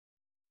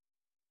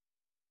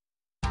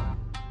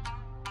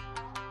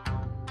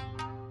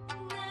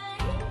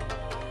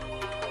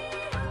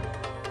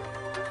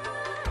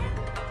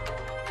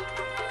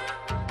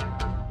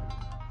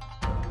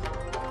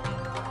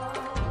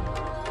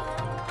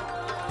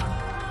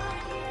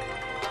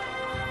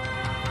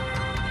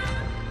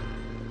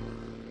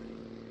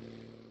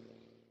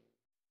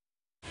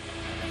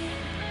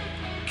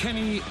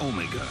Kenny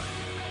Omega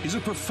is a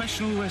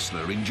professional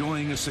wrestler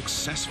enjoying a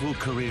successful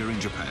career in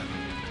Japan,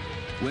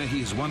 where he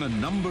has won a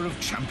number of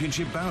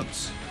championship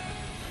bouts.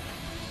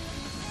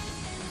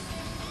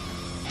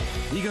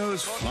 He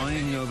goes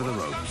flying over the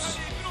ropes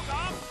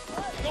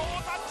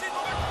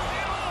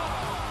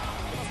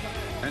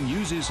and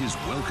uses his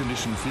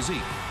well-conditioned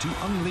physique to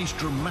unleash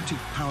dramatic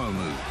power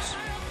moves.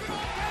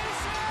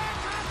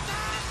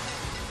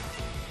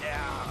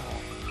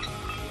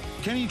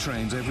 Kenny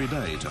trains every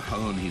day to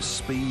hone his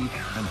speed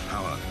and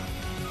power.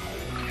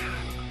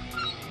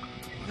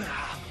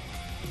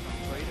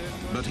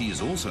 But he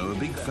is also a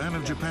big fan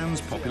of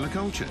Japan's popular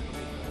culture.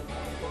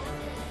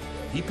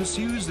 He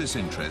pursues this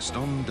interest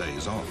on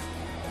days off,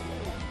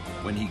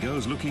 when he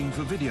goes looking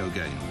for video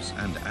games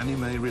and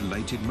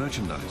anime-related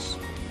merchandise.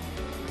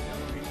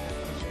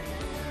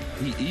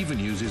 He even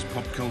uses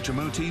pop culture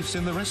motifs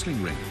in the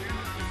wrestling ring.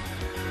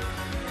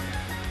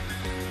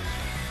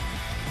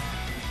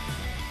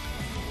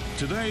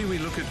 Today we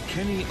look at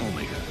Kenny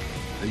Omega,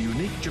 a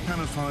unique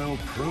Japanophile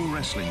pro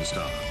wrestling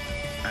star,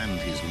 and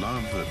his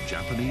love of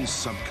Japanese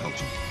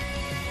subculture.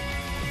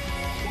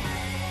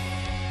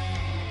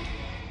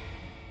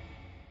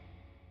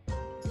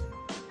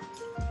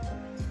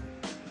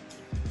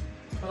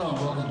 Hello and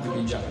welcome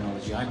to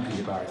Japanology. I'm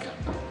Peter Barricam.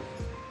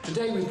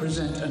 Today we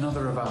present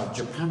another of our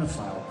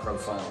Japanophile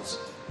profiles.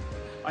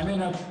 I'm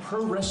in a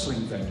pro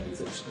wrestling venue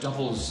that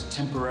doubles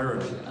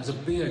temporarily as a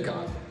beer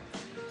garden.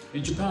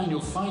 In Japan,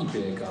 you'll find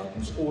beer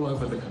gardens all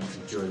over the country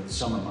during the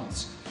summer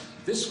months.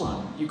 This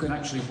one, you can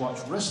actually watch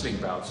wrestling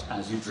bouts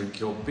as you drink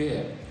your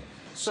beer.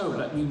 So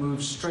let me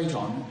move straight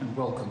on and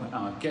welcome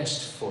our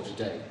guest for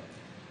today.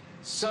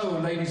 So,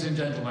 ladies and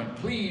gentlemen,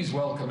 please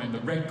welcome in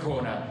the red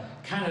corner,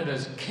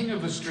 Canada's king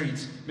of the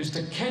streets,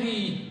 Mr.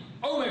 Kenny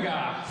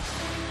Omega.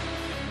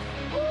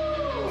 Woo!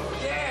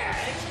 Yeah,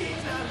 it's game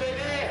time,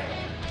 baby.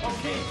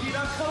 Okay, Pete,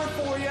 I'm coming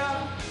for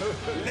ya.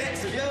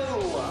 Let's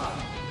go.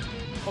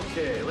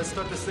 Okay, let's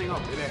start this thing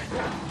up, baby.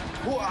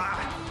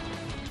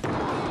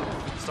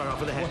 Start off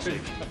with a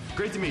handshake.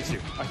 Great to meet you.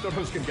 I thought I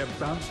was going to get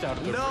bounced out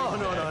of the ring.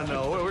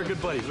 No. We're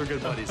good buddies. We're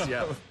good buddies,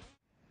 yeah.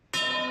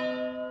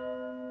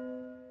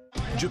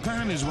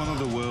 Japan is one of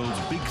the world's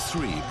big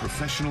three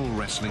professional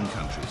wrestling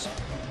countries.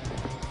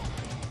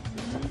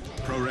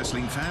 Pro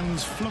wrestling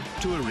fans flock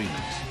to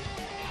arenas.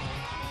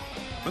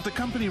 But the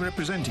company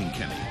representing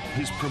Kenny,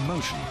 his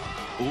promotion,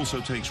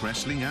 also takes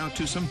wrestling out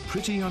to some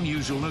pretty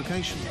unusual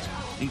locations,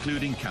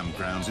 including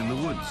campgrounds in the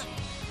woods,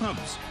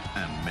 pubs,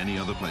 and many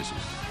other places.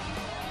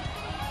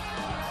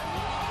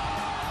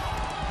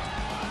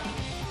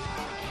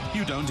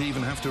 You don't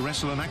even have to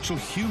wrestle an actual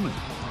human.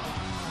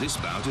 This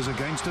bout is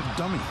against a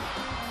dummy.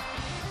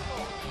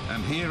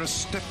 And here a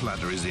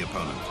stepladder is the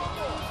opponent.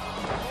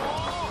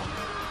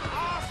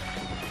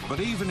 But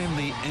even in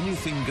the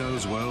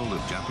anything-goes world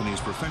of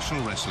Japanese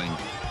professional wrestling,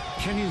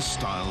 Kenny's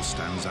style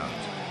stands out.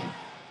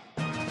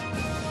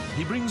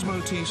 He brings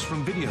motifs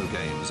from video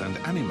games and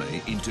anime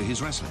into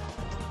his wrestling.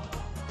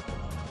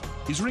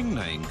 His ring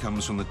name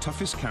comes from the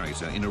toughest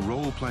character in a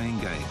role-playing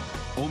game,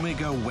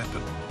 Omega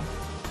Weapon.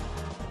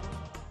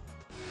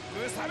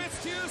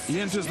 He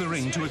enters the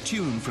ring to a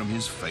tune from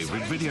his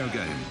favorite video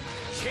game.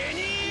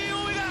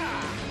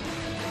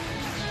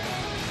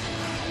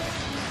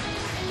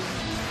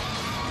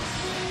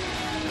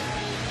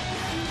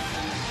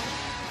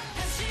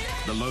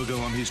 The logo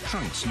on his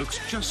trunks looks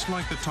just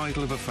like the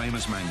title of a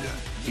famous manga,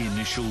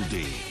 Initial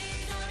D.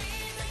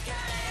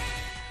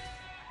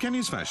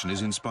 Kenny's fashion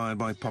is inspired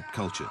by pop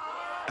culture,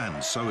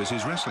 and so is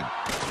his wrestling.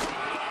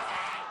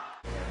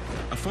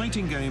 A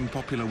fighting game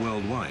popular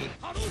worldwide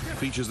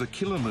features the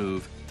killer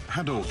move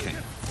Hadouken.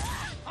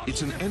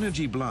 It's an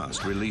energy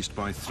blast released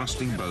by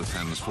thrusting both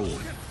hands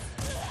forward.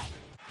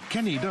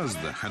 Kenny does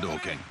the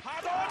Hadouken.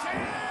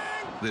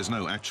 There's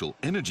no actual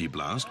energy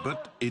blast,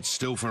 but it's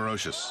still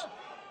ferocious.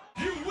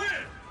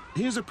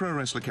 Here's a pro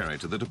wrestler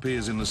character that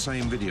appears in the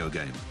same video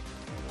game.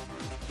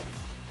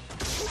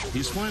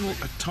 His final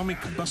atomic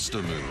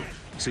buster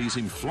move sees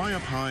him fly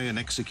up high and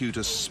execute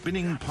a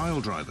spinning pile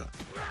driver.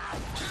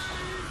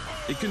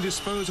 It can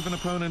dispose of an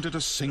opponent at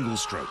a single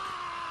stroke.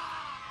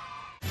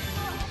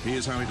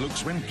 Here's how it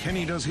looks when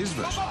Kenny does his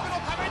version.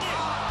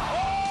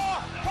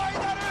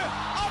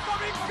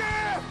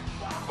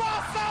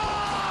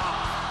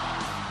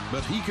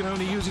 But he can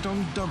only use it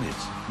on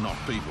dummies, not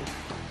people.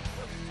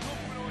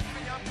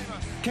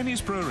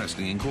 Kenny's pro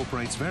wrestling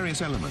incorporates various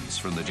elements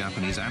from the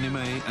Japanese anime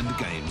and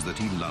games that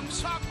he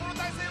loves.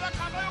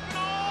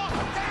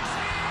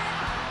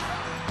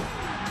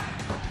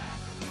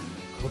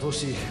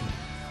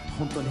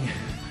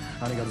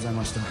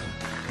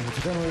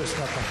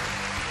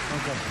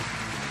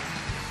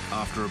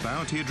 After a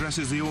bout, he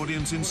addresses the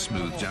audience in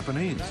smooth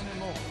Japanese.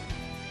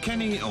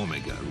 Kenny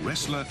Omega,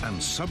 wrestler and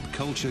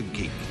subculture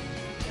geek,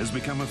 has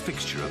become a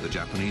fixture of the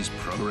Japanese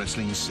pro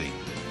wrestling scene.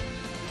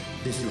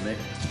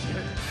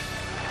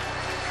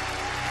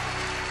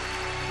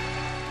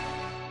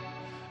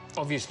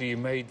 Obviously, you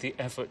made the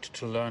effort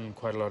to learn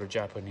quite a lot of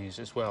Japanese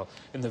as well.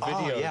 In the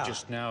video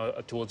just now,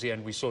 towards the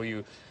end, we saw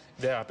you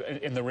there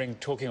in the ring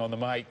talking on the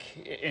mic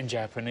in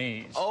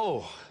Japanese.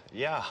 Oh,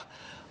 yeah.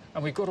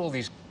 And we've got all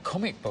these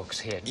comic books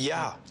here.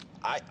 Yeah.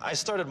 I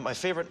started, my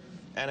favorite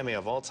anime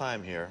of all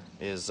time here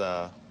is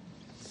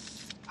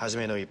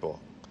Hajime no Ippo.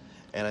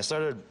 And I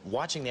started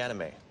watching the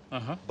anime.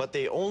 But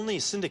they only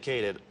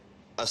syndicated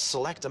a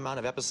select amount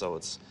of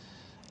episodes.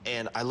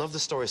 And I love the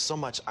story so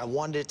much, I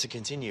wanted it to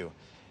continue.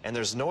 And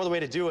there's no other way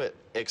to do it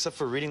except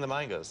for reading the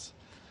mangas.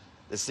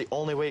 It's the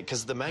only way,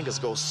 because the mangas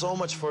go so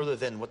much further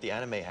than what the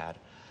anime had.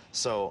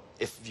 So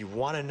if you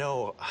want to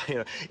know,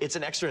 it's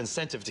an extra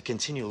incentive to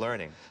continue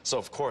learning. So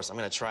of course, I'm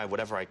going to try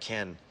whatever I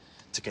can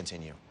to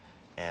continue.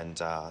 And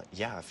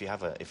yeah, if you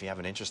have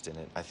an interest in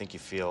it, I think you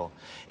feel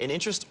an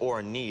interest or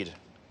a need.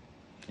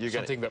 You're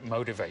something that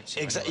motivates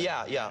you. Exactly.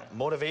 Yeah.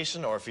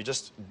 Motivation, or if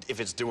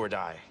it's do or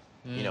die.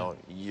 You know,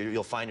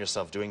 you'll find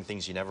yourself doing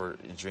things you never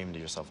dreamed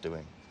of yourself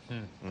doing.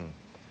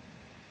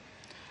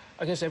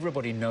 I guess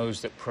everybody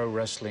knows that pro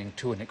wrestling,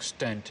 to an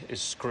extent, is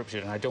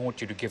scripted, and I don't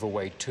want you to give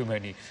away too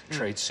many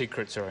trade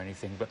secrets or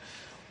anything, but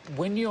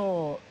when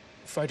you're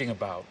fighting a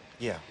bout,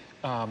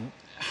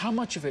 how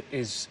much of it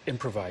is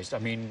improvised? I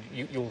mean,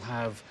 you'll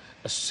have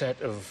a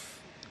set of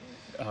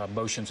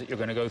motions that you're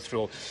going to go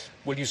through, or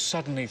will you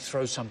suddenly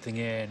throw something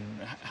in?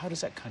 How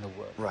does that kind of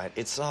work? Right.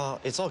 It's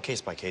all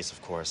case by case,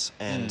 of course,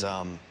 and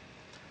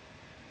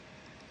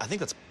I think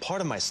that's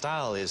part of my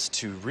style, is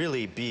to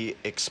really be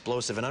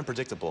explosive and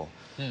unpredictable.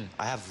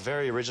 I have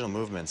very original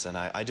movements, and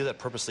I do that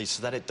purposely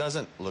so that it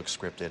doesn't look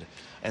scripted,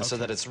 and so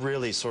that it's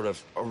really sort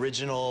of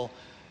original,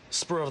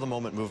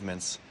 spur-of-the-moment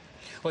movements.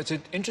 Well, it's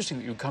interesting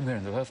that you come here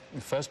in the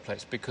first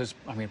place, because,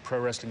 I mean,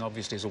 pro wrestling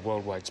obviously is a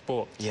worldwide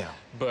sport. Yeah.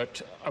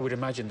 But I would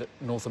imagine that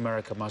North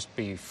America must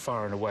be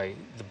far and away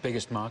the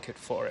biggest market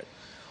for it.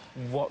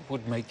 What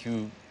would make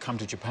you come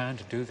to Japan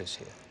to do this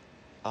here?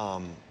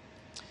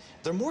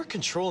 They're more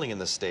controlling in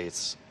the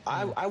States.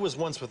 I was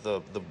once with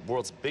the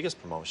world's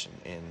biggest promotion,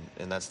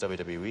 and that's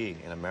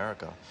WWE in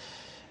America.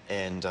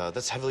 And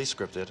that's heavily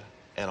scripted,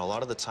 and a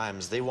lot of the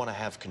times they want to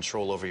have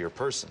control over your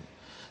person.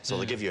 So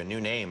they'll give you a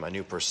new name, a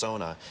new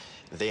persona.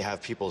 They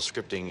have people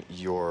scripting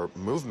your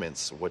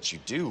movements, what you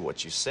do,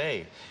 what you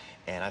say.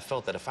 And I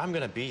felt that if I'm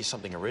going to be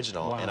something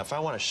original, and if I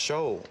want to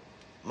show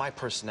my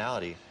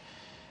personality,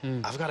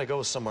 I've got to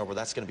go somewhere where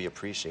that's going to be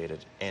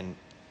appreciated. And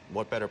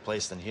what better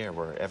place than here,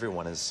 where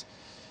everyone is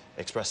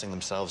expressing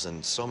themselves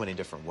in so many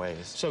different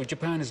ways. So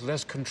Japan is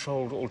less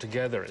controlled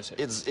altogether, is it?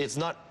 It's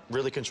not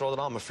really controlled at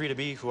all. I'm free to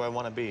be who I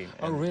want to be. And,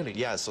 oh, really?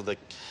 Yeah, so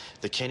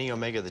the Kenny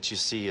Omega that you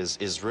see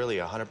is really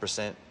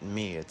 100%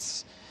 me.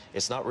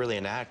 It's not really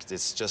an act,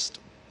 it's just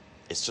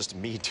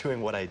me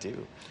doing what I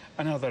do.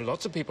 I know there are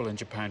lots of people in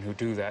Japan who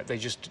do that. They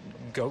just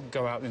go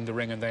out in the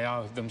ring and they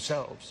are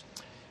themselves.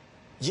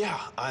 Yeah,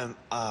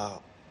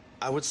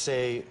 I would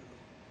say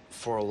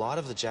for a lot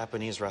of the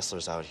Japanese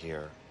wrestlers out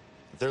here,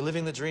 they're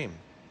living the dream.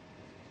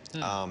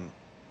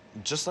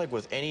 Just like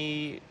with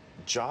any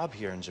job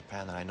here in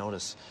Japan that I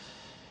notice,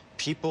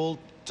 people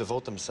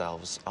devote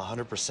themselves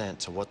 100%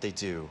 to what they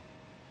do.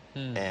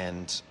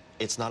 And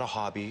it's not a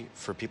hobby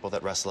for people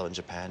that wrestle out in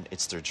Japan.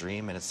 It's their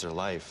dream and it's their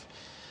life.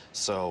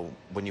 So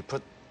when you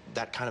put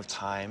that kind of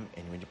time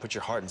and when you put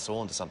your heart and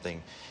soul into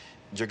something,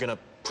 you're going to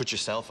put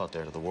yourself out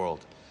there to the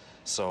world.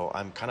 So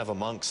I'm kind of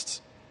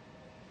amongst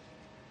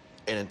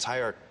an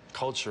entire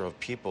culture of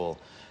people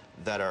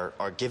that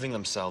are giving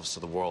themselves to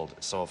the world.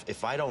 So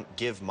if I don't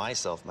give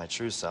myself, my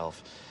true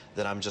self,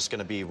 then I'm just going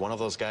to be one of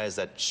those guys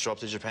that show up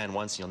to Japan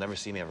once and you'll never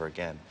see me ever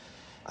again.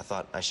 I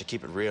thought I should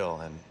keep it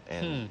real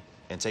and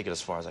take it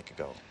as far as I could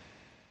go.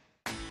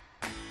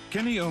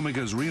 Kenny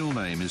Omega's real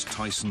name is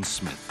Tyson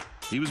Smith.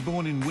 He was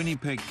born in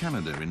Winnipeg,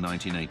 Canada in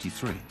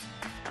 1983.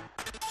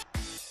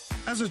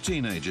 As a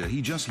teenager,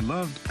 he just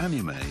loved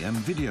anime and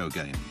video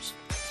games.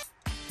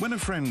 When a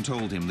friend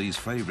told him these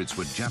favorites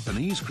were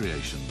Japanese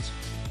creations,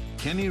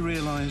 Kenny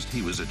realized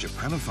he was a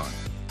Japanophile.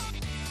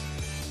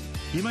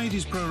 He made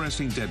his pro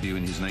wrestling debut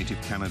in his native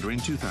Canada in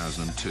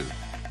 2002.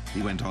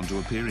 He went on to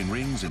appear in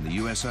rings in the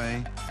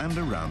USA and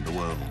around the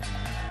world.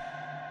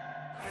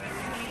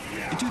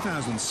 In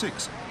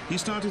 2006, he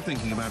started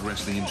thinking about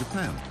wrestling in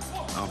Japan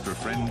after a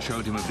friend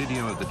showed him a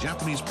video of the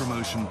Japanese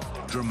promotion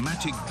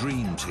Dramatic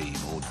Dream Team,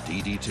 or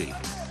DDT.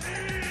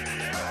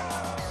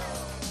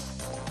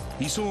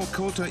 He saw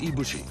Kota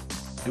Ibushi,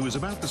 who was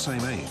about the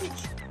same age,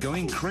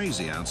 going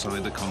crazy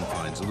outside the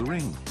confines of the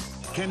ring.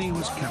 Kenny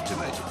was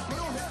captivated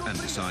and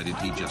decided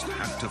he just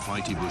had to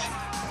fight Ibushi.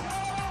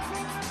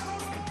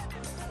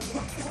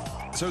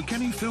 So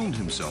Kenny filmed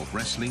himself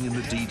wrestling in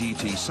the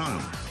DDT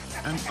style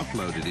and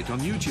uploaded it on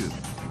YouTube.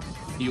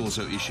 He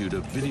also issued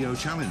a video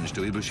challenge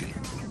to Ibushi.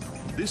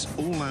 This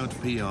all-out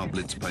PR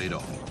blitz paid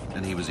off,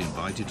 and he was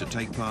invited to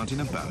take part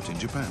in a bout in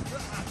Japan.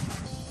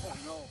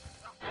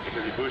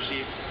 Because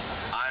Ibushi,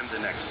 I'm the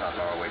next top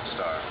ROH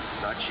star,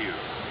 not you.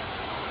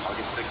 I'll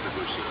get sick of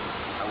Ibushi.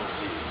 I will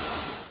see you.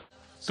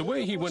 The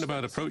way he went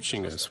about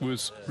approaching us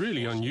was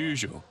really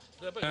unusual.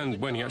 And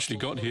when he actually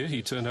got here,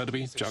 he turned out to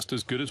be just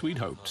as good as we'd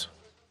hoped.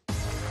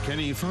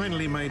 Kenny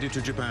finally made it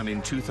to Japan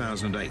in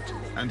 2008,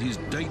 and his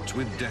date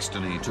with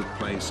destiny took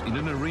place in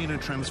an arena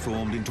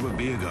transformed into a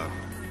beer garden.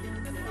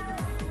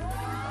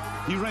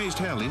 He raised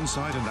hell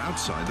inside and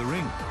outside the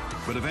ring,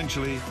 but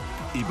eventually,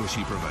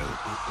 Ibushi prevailed.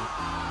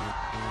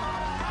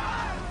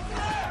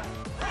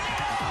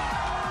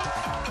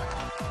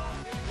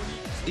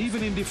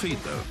 Even in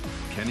defeat, though,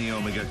 Kenny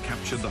Omega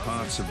captured the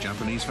hearts of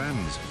Japanese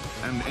fans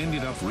and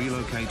ended up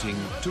relocating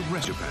to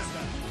West Japan.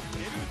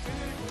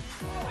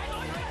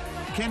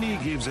 Kenny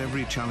gives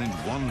every challenge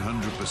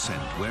 100%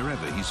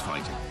 wherever he's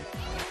fighting.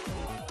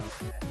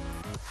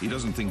 He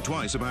doesn't think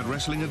twice about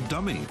wrestling a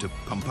dummy to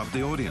pump up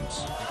the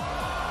audience.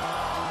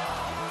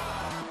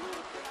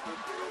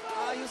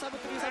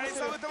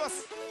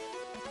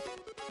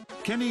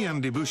 Kenny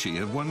and Ibushi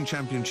have won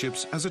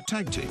championships as a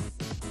tag team,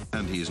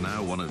 and he is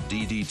now one of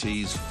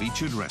DDT's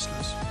featured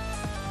wrestlers.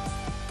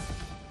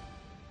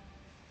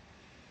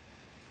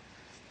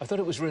 I thought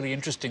it was really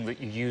interesting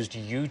that you used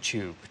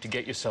YouTube to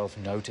get yourself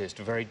noticed,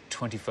 a very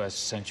 21st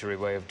century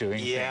way of doing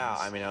things. Yeah,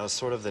 I mean, I was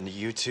sort of the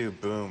YouTube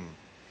boom.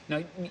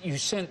 Now, you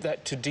sent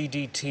that to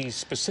DDT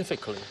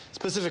specifically?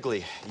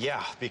 Specifically,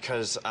 yeah,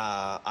 because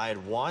I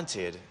had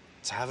wanted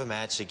to have a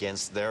match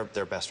against their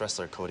best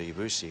wrestler, Kota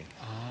Ibushi.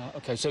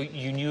 Okay, so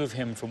you knew of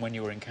him from when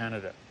you were in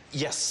Canada?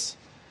 Yes.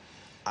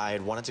 I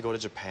had wanted to go to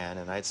Japan,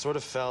 and I'd sort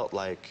of felt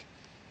like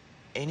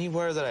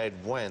anywhere that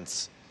I'd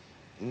went,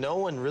 no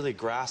one really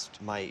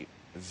grasped my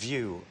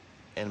view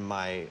and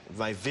my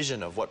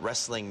vision of what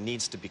wrestling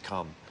needs to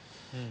become.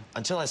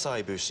 Until I saw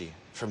Ibushi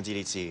from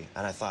DDT,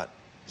 and I thought,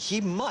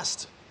 he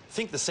must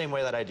think the same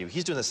way that I do.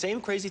 He's doing the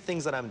same crazy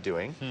things that I'm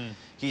doing.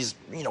 He's,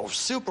 you know,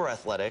 super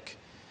athletic,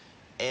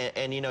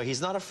 and you know, he's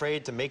not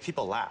afraid to make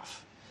people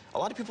laugh. A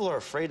lot of people are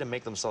afraid to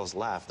make themselves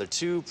laugh. They're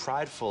too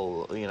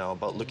prideful, you know,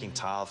 about looking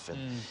tough, and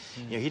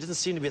you know, he doesn't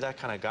seem to be that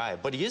kind of guy,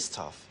 but he is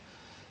tough.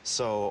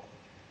 So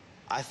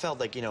I felt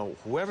like, you know,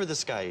 whoever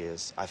this guy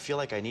is, I feel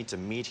like I need to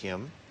meet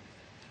him.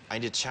 I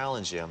need to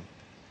challenge him,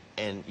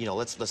 and you know,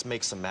 let's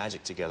make some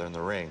magic together in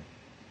the ring.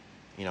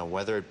 You know,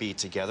 whether it be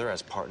together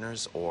as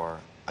partners or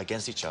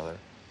against each other.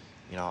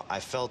 You know, I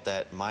felt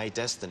that my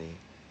destiny,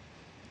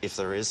 if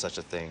there is such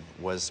a thing,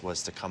 was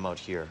to come out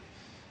here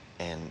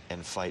and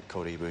fight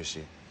Kota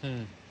Ibushi.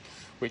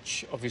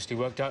 Which obviously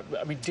worked out.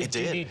 I mean, did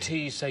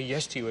DDT say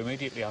yes to you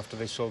immediately after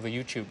they saw the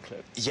YouTube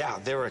clip? Yeah,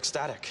 they were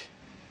ecstatic.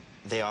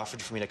 They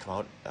offered for me to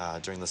come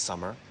out during the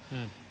summer,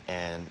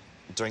 and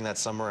during that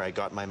summer I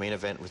got my main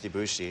event with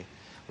Ibushi,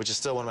 which is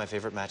still one of my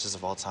favorite matches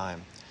of all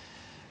time.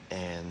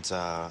 And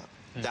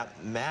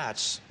that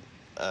match,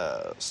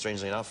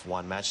 strangely enough,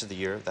 won Match of the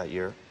Year that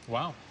year.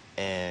 Wow.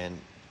 And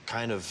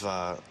kind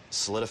of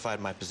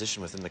solidified my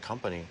position within the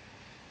company.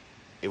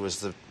 It was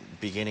the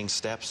beginning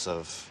steps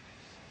of,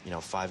 you know,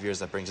 5 years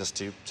that brings us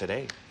to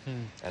today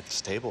at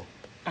this table.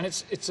 And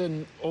it's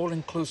an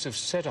all-inclusive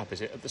setup,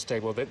 is it, at the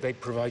stable? They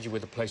provide you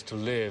with a place to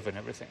live and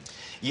everything?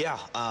 Yeah.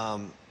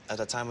 At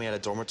that time, we had a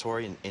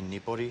dormitory in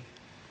Nippori.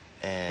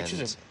 And which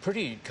is a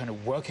pretty kind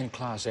of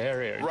working-class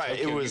area in right,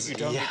 Tokyo. it was, you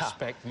don't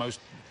expect most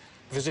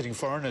visiting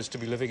foreigners to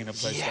be living in a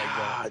place like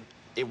that.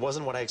 It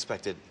wasn't what I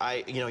expected.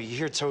 You know, you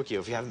hear Tokyo,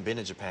 if you haven't been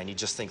to Japan, you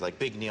just think like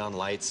big neon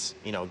lights,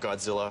 you know,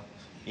 Godzilla.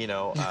 You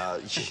know,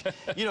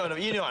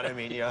 you know what I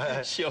mean. You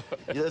know, sure.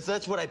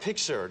 That's what I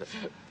pictured.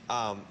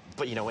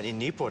 But you know, in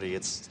Nippori,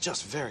 it's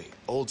just very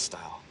old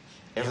style.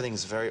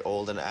 Everything's very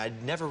old, and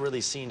I'd never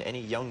really seen any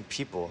young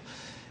people.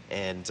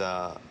 And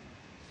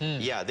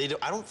yeah,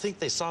 I don't think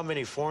they saw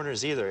many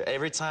foreigners either.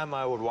 Every time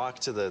I would walk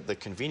to the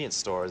convenience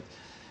store,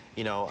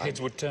 you know,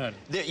 heads would turn.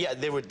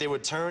 They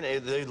would turn.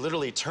 They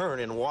literally turn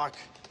and walk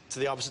to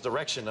the opposite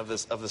direction of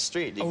the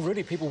street. Oh,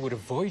 really? People would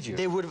avoid you?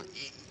 They would.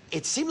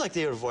 It seemed like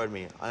they would avoid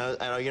me. You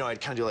know, I'd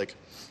kind of do like,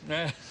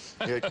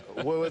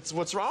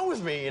 what's wrong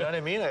with me? You know what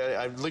I mean?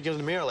 I look in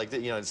the mirror like,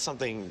 you know, it's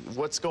something,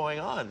 what's going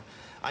on?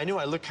 I knew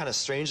I looked kind of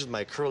strange with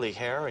my curly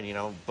hair, and you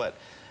know, but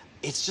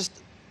it's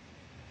just,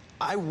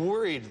 I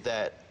worried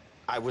that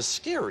I was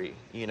scary,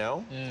 you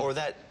know, or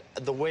that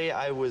the way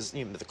I was,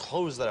 you know, the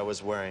clothes that I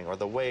was wearing, or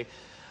the way,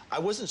 I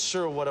wasn't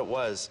sure what it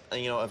was.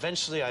 And you know,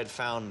 eventually I'd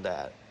found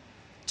that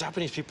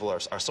Japanese people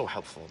are so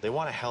helpful. They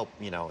want to help,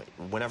 you know,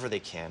 whenever they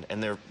can,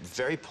 and they're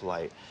very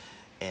polite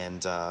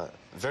and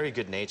very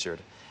good-natured.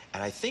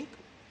 And I think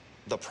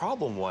the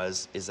problem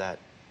is that,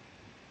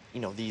 you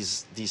know,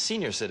 these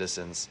senior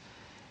citizens,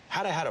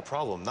 had I had a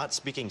problem not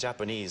speaking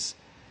Japanese,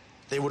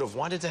 they would have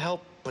wanted to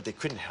help, but they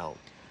couldn't help.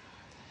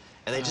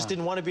 And they just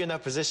didn't want to be in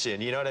that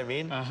position, you know what I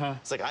mean?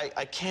 It's like,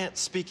 I can't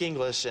speak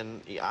English,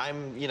 and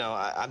you know,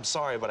 I'm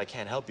sorry, but I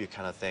can't help you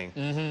kind of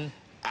thing.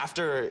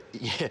 After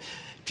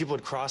people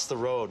would cross the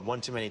road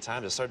one too many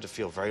times, I started to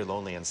feel very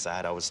lonely and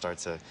sad. I would start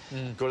to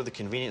go to the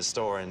convenience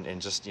store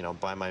and just, you know,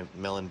 buy my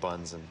melon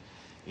buns and,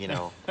 you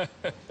know,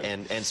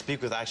 and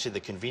speak with actually the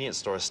convenience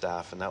store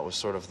staff, and that was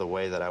sort of the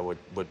way that I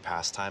would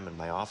pass time in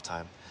my off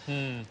time.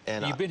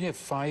 And you've been here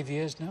 5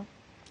 years now?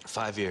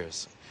 5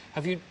 years.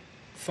 Have you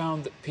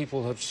found that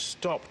people have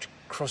stopped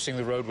crossing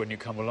the road when you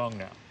come along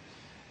now?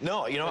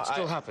 No, you know, It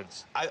still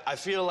happens. I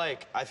feel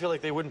like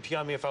they wouldn't pee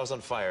on me if I was on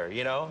fire,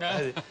 you know?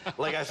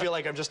 Like, I feel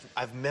like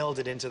I've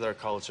melded into their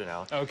culture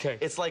now. Okay.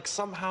 It's like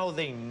somehow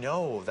they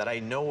know that I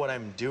know what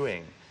I'm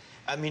doing.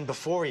 I mean,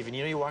 before even,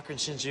 you know, you walk in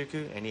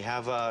Shinjuku and you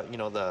have, you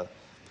know,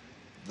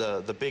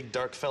 the big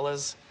dark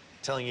fellas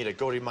telling you to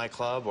go to my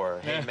club or,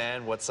 hey,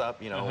 man, what's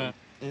up, you know?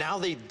 Now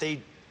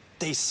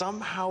they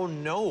somehow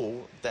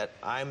know that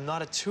I'm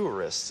not a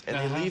tourist and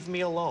they leave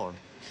me alone.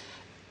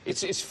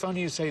 It's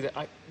funny you say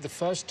that. The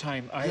first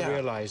time I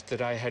realized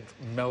that I had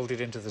melded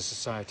into the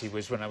society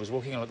was when I was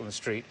walking along the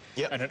street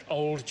and an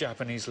old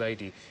Japanese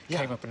lady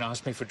came up and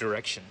asked me for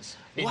directions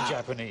in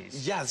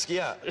Japanese. Yes,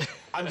 yeah.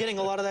 I'm getting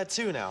a lot of that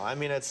too now. I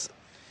mean, it's,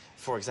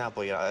 for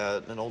example,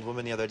 an old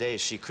woman the other day,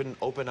 she couldn't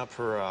open up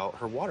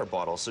her water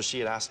bottle, so she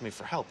had asked me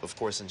for help, of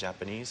course, in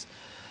Japanese.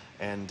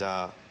 And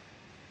I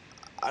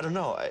don't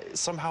know,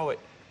 somehow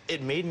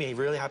it made me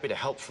really happy to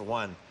help, for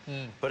one,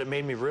 but it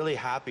made me really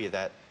happy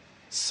that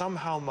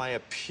somehow my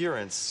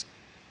appearance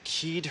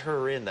keyed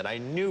her in, that I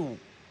knew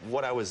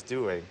what I was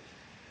doing.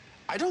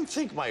 I don't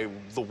think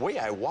the way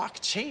I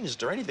walk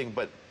changed or anything,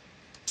 but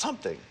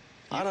something.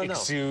 I don't know.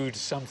 Exude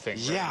something.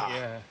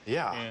 Right?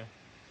 Yeah.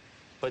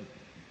 But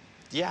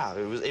yeah,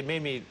 it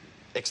made me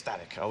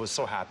ecstatic. I was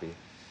so happy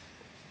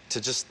to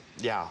just,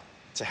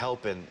 to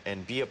help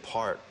and be a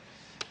part,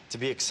 to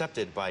be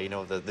accepted by, you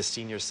know, the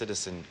senior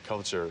citizen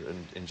culture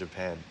in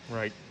Japan.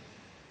 Right.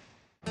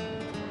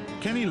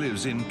 Kenny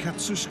lives in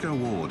Katsushika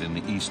Ward in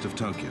the east of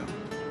Tokyo.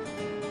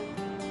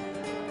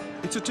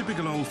 It's a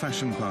typical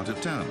old-fashioned part of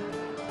town.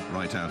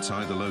 Right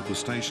outside the local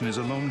station is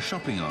a long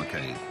shopping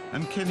arcade,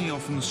 and Kenny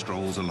often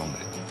strolls along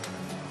it.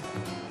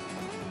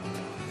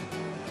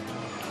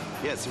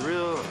 Yeah, it's a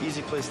real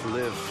easy place to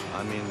live.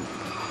 I mean,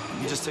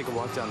 you just take a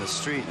walk down the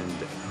street and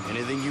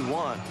anything you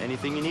want,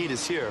 anything you need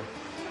is here.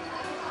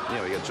 You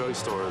know, you got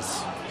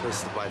drugstores,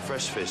 places to buy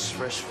fresh fish,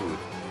 fresh food.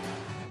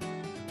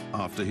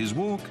 After his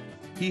walk,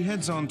 he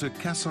heads on to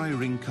Kasai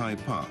Rinkai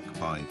Park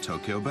by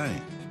Tokyo Bay.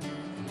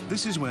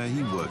 This is where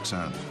he works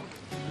out.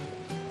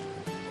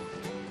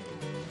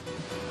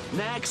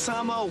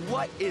 Nagsama,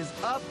 what is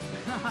up?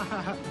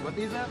 What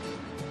is that?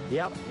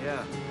 Yep.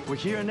 Yeah. We're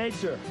here in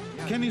nature.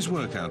 Kenny's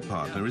workout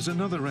partner is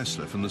another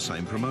wrestler from the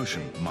same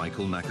promotion,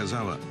 Michael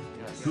Nakazawa,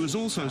 who has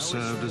also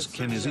served as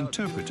Kenny's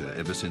interpreter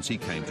ever since he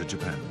came to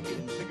Japan.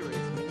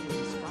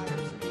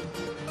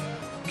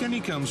 Kenny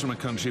comes from a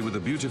country with a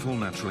beautiful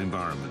natural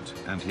environment,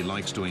 and he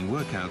likes doing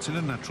workouts in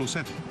a natural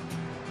setting.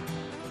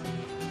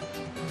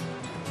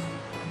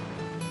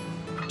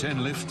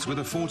 10 lifts with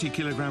a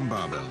 40-kilogram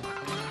barbell.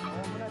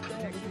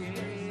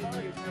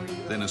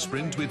 Then a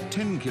sprint with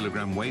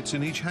 10-kilogram weights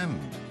in each hand.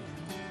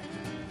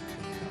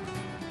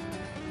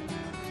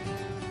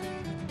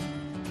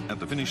 At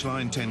the finish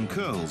line, 10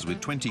 curls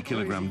with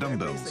 20-kilogram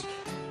dumbbells.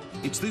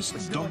 It's this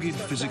dogged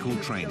physical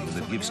training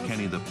that gives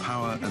Kenny the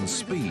power and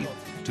speed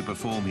to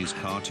perform his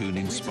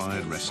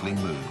cartoon-inspired wrestling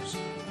moves.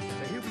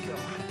 Here we go.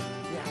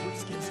 Yeah, we're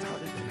just getting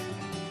started.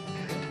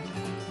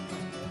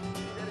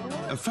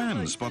 A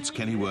fan spots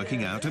Kenny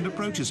working out and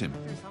approaches him.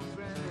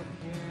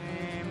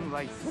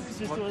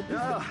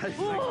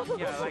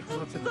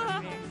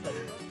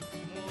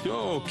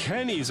 Oh,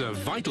 Kenny's a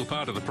vital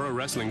part of the pro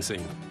wrestling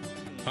scene.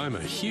 I'm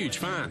a huge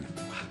fan.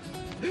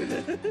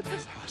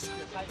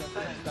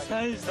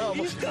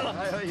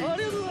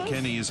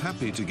 Kenny is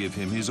happy to give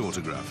him his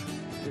autograph.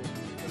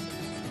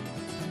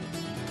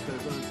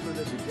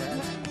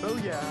 Oh,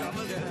 yeah.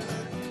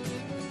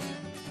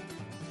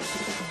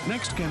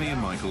 Next, Kenny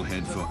and Michael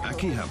head for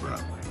Akihabara,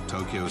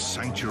 Tokyo's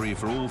sanctuary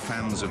for all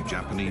fans of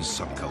Japanese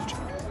subculture.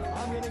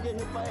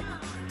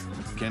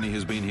 Kenny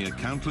has been here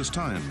countless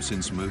times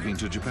since moving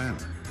to Japan.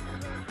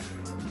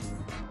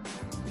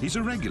 He's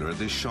a regular at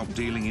this shop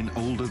dealing in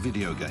older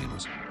video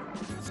games.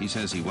 He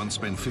says he once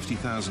spent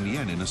 50,000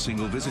 yen in a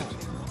single visit.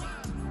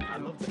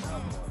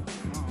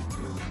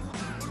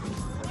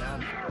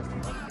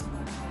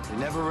 They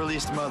never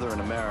released Mother in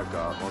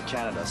America or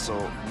Canada, so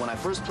when I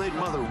first played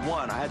Mother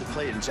 1, I had to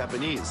play it in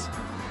Japanese.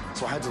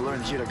 So I had to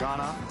learn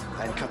hiragana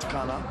and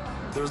katakana.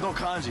 There was no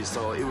kanji,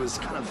 so it was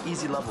kind of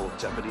easy level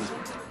Japanese.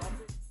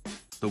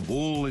 The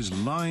wall is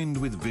lined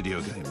with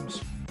video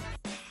games.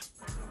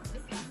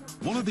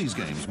 One of these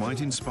games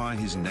might inspire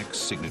his next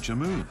signature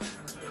move.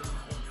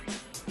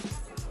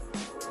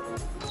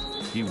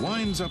 He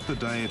winds up the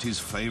day at his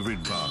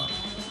favorite bar.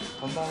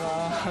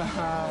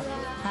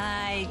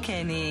 Hi,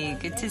 Kenny.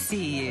 Good to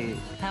see you.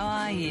 How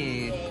are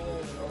you?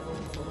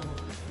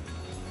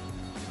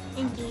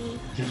 Thank you.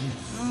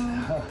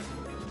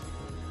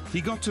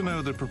 He got to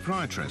know the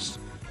proprietress,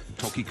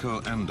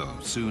 Tokiko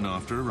Ando, soon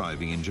after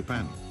arriving in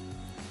Japan.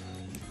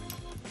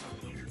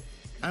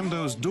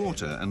 Ando's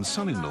daughter and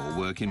son-in-law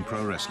work in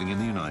pro wrestling in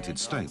the United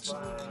States.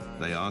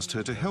 They asked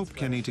her to help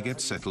Kenny to get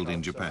settled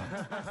in Japan.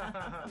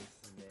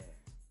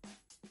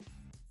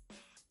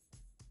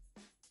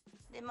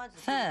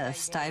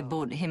 First, I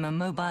bought him a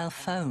mobile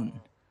phone,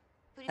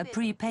 a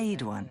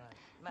prepaid one,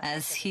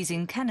 as he's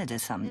in Canada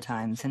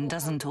sometimes and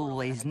doesn't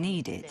always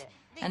need it.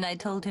 And I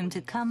told him to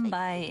come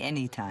by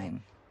any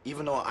time.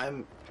 even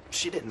though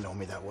she didn't know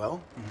me that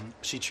well.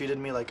 She treated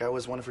me like I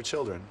was one of her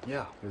children.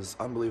 Yeah, it was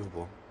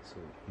unbelievable.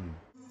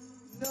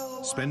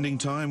 Spending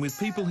time with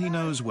people he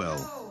knows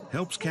well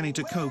helps Kenny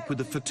to cope with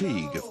the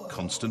fatigue of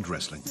constant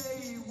wrestling.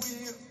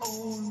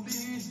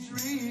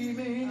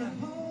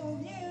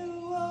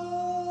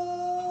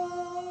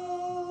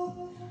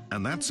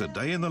 And that's a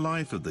day in the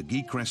life of the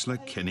geek wrestler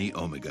Kenny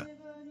Omega.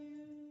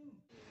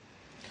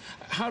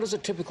 How does a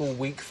typical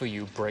week for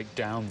you break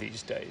down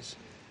these days?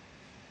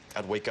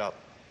 I'd wake up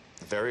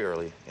very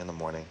early in the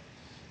morning.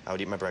 I would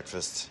eat my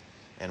breakfast,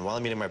 and while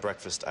I'm eating my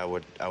breakfast, I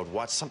would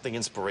watch something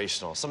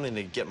inspirational, something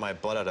to get my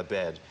butt out of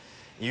bed.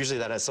 Usually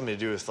that has something to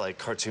do with like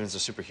cartoons or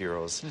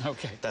superheroes.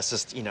 Okay. That's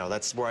just, you know,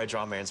 that's where I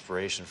draw my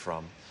inspiration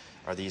from,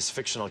 are these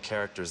fictional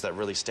characters that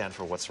really stand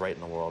for what's right in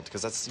the world,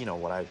 because that's, you know,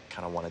 what I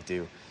kind of want to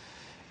do.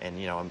 And,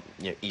 you know, I'm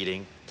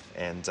eating,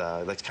 and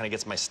that kind of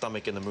gets my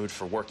stomach in the mood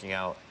for working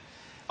out.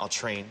 I'll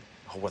train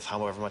with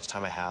however much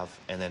time I have,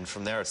 and then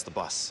from there it's the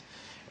bus.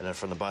 And then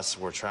from the bus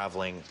we're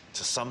traveling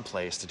to some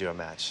place to do a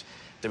match.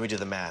 Then we do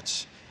the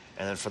match,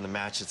 and then from the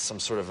match it's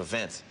some sort of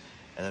event.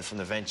 And then from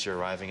the event you're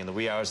arriving in the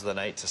wee hours of the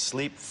night to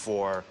sleep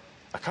for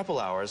a couple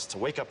hours, to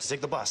wake up to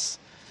take the bus.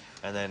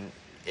 And then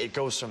it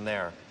goes from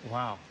there.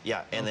 Wow.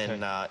 Yeah, and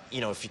then,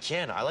 you know, if you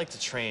can, I like to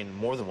train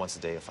more than once a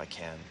day if I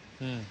can.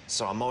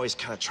 So I'm always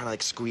kind of trying to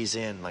like squeeze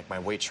in like my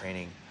weight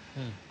training,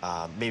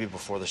 maybe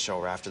before the show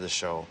or after the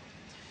show.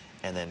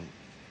 And then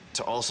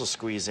to also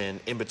squeeze in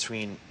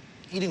between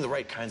eating the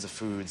right kinds of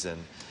foods, and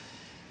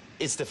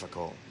it's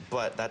difficult,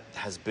 but that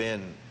has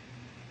been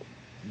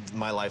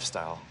my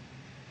lifestyle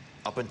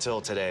up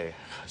until today.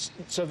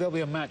 So there'll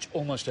be a match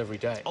almost every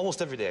day?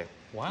 Almost every day.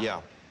 Wow.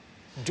 Yeah.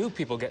 Do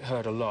people get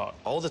hurt a lot?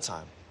 All the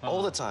time.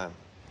 All the time.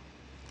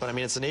 But I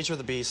mean, it's the nature of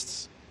the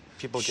beast.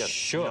 People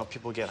get, you know,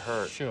 people get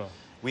hurt. Sure.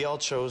 We all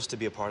chose to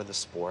be a part of the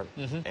sport,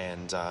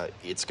 and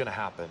it's going to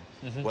happen,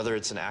 whether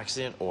it's an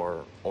accident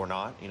or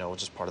not. You know,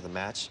 just part of the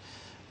match.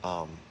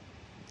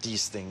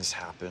 These things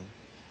happen.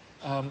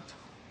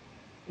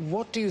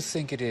 What do you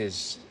think it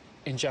is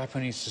in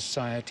Japanese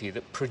society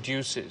that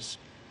produces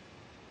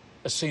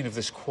a scene of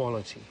this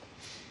quality?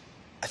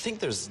 I think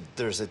there's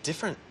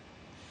different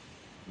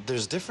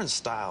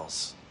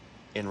styles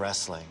in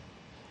wrestling,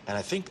 and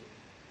I think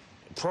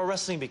pro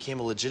wrestling became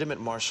a legitimate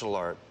martial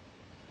art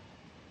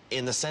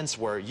in the sense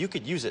where you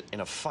could use it in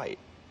a fight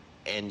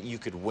and you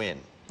could win.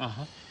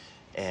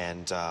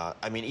 And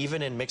I mean,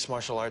 even in mixed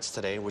martial arts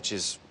today, which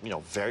is, you know,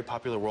 very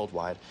popular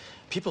worldwide,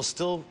 people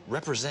still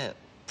represent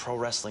pro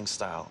wrestling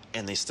style,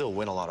 and they still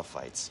win a lot of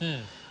fights.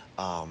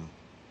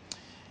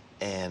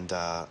 And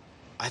I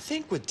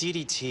think with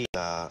DDT,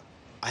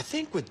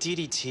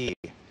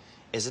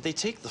 is that they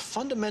take the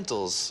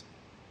fundamentals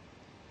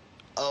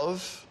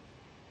of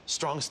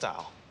strong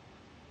style,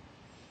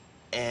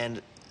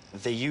 and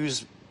they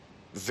use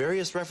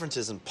various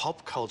references in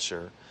pulp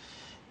culture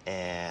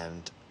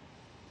and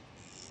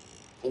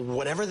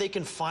whatever they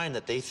can find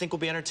that they think will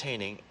be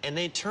entertaining, and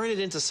they turn it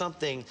into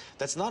something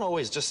that's not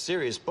always just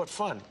serious, but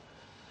fun.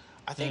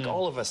 I think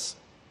all of us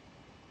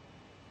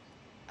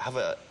have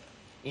a,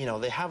 you know,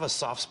 they have a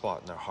soft spot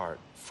in their heart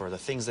for the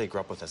things they grew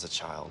up with as a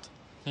child.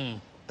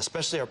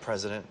 Especially our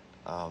president,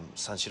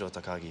 Sanshiro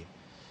Takagi.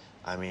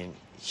 I mean,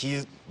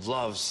 he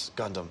loves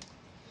Gundam.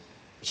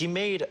 He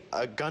made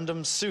a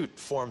Gundam suit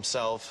for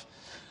himself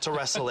to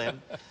wrestle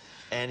in.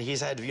 And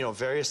he's had, you know,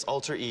 various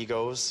alter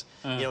egos,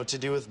 you know, to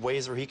do with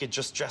ways where he could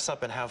just dress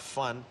up and have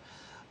fun.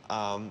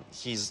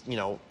 He's, you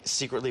know,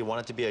 secretly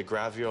wanted to be a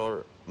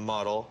gravure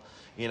model,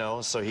 you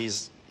know, so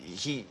he's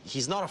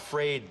not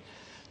afraid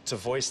to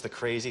voice the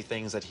crazy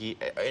things that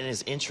in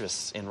his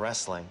interests in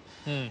wrestling.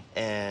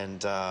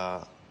 And,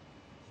 I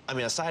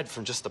mean, aside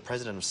from just the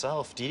president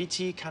himself,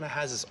 DDT kind of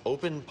has this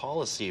open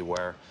policy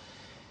where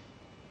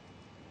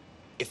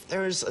if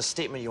there's a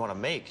statement you want to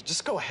make,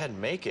 just go ahead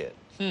and make it.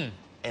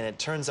 And it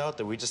turns out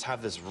that we just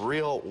have this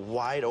real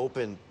wide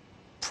open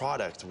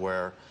product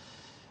where,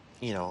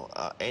 you know,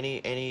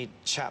 any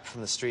chap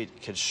from the street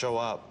could show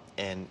up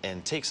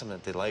and take something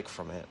that they like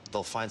from it.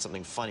 They'll find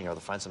something funny, or they'll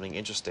find something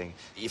interesting.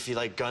 If you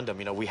like Gundam,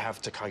 you know, we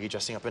have Takagi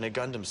dressing up in a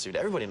Gundam suit.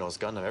 Everybody knows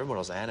Gundam, everyone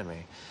knows anime.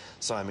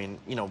 So, I mean,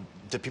 you know,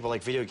 do people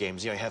like video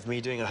games? You know, you have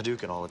me doing a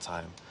Hadouken all the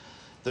time.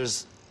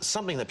 There's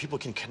something that people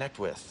can connect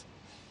with.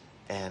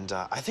 And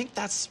I think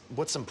that's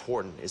what's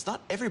important, is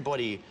not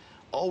everybody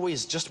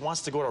always just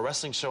wants to go to a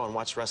wrestling show and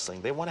watch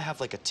wrestling. They want to have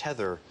like a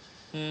tether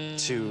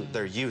to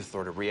their youth,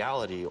 or to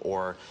reality,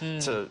 or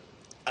to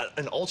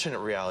an alternate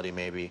reality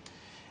maybe.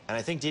 And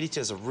I think DDT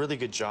does a really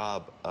good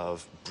job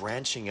of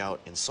branching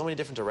out in so many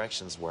different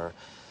directions where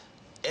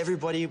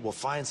everybody will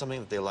find something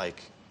that they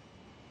like.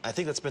 I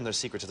think that's been their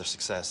secret to their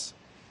success.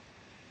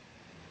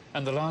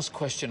 And the last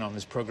question on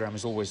this program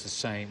is always the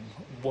same.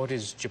 What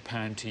is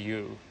Japan to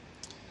you?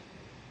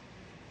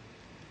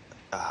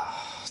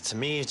 To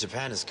me,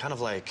 Japan is kind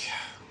of like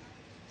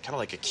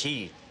a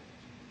key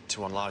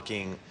to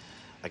unlocking,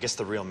 I guess,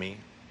 the real me.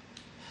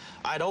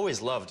 I'd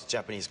always loved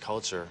Japanese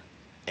culture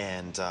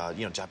and,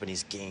 you know,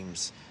 Japanese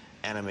games,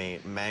 anime,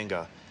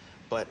 manga,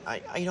 but I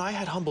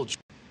had humble dreams,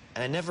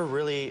 and I never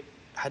really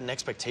had an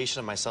expectation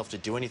of myself to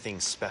do anything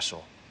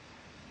special.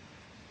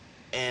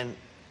 And,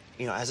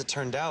 you know, as it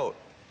turned out,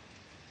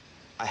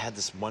 I had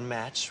this one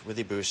match with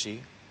Ibushi,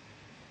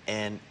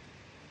 and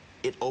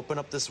it opened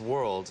up this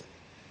world.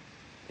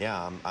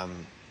 Yeah,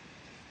 I'm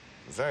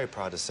very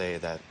proud to say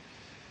that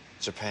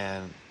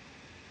Japan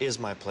is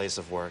my place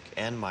of work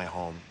and my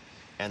home,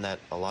 and that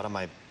a lot of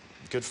my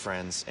good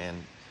friends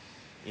and,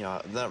 you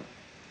know, they're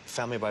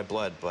family by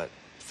blood, but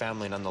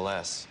family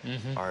nonetheless,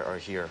 are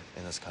here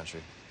in this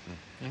country.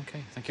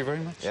 Okay, thank you very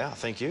much. Yeah,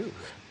 thank you.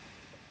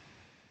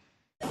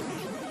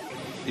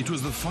 It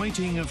was the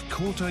fighting of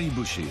Kota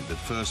Ibushi that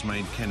first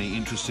made Kenny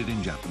interested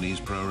in Japanese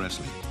pro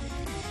wrestling.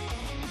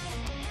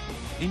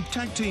 In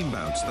tag team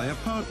bouts, they are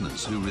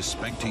partners who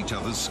respect each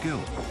other's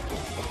skill.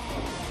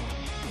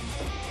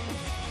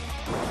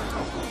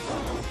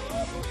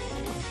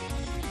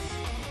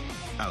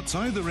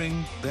 Outside the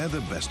ring, they're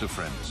the best of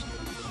friends.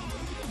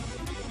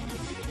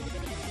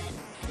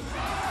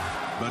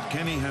 But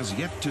Kenny has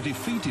yet to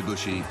defeat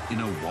Ibushi in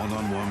a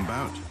one-on-one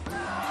bout.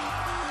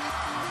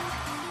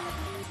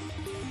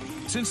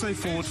 Since they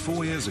fought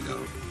 4 years ago,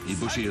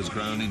 Ibushi has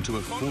grown into a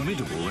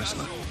formidable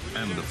wrestler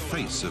and the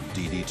face of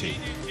DDT.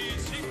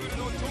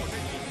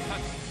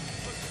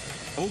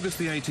 August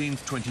the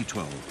 18th,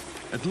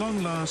 2012. At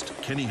long last,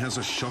 Kenny has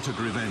a shot at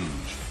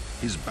revenge.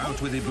 His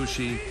bout with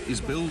Ibushi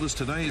is billed as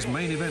today's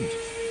main event.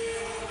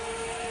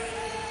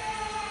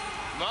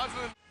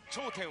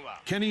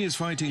 Kenny is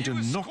fighting to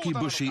knock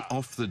Ibushi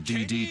off the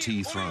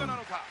DDT throne.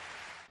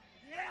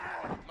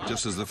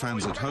 Just as the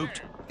fans had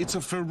hoped, it's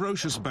a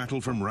ferocious battle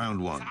from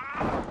round one.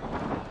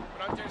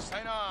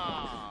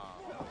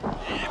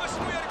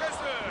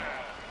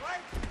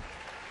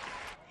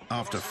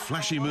 After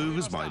flashy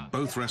moves by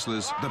both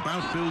wrestlers, the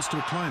bout builds to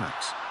a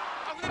climax.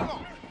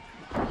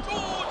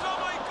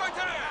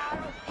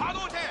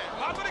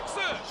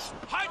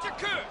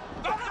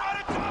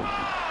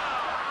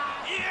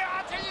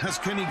 Has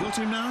Kenny got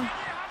him now?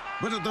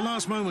 But at the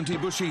last moment,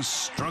 Ibushi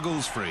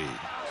struggles free.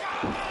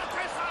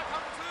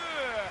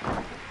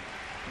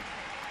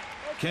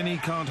 Kenny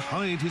can't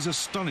hide his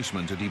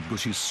astonishment at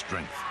Ibushi's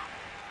strength.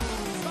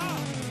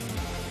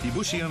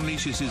 Ibushi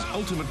unleashes his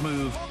ultimate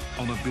move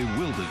on a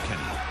bewildered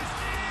Kenny.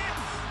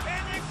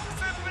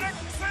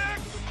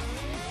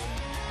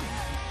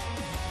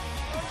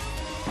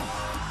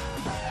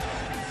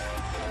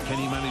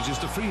 Kenny manages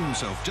to free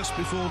himself just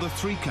before the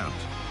 3 count.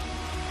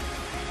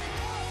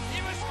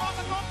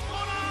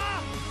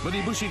 But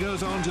Ibushi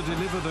goes on to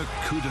deliver the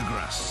coup de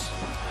grace.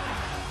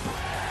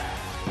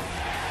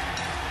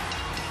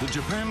 The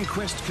Japan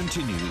quest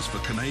continues for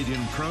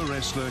Canadian pro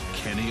wrestler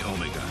Kenny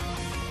Omega.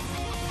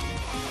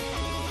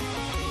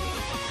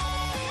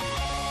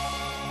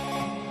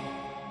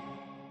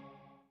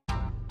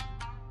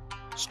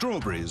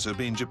 Strawberries have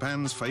been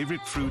Japan's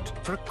favourite fruit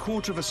for a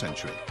quarter of a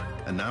century,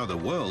 and now the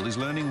world is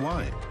learning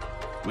why.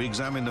 We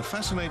examine the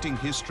fascinating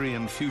history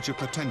and future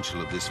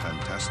potential of this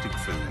fantastic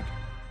food.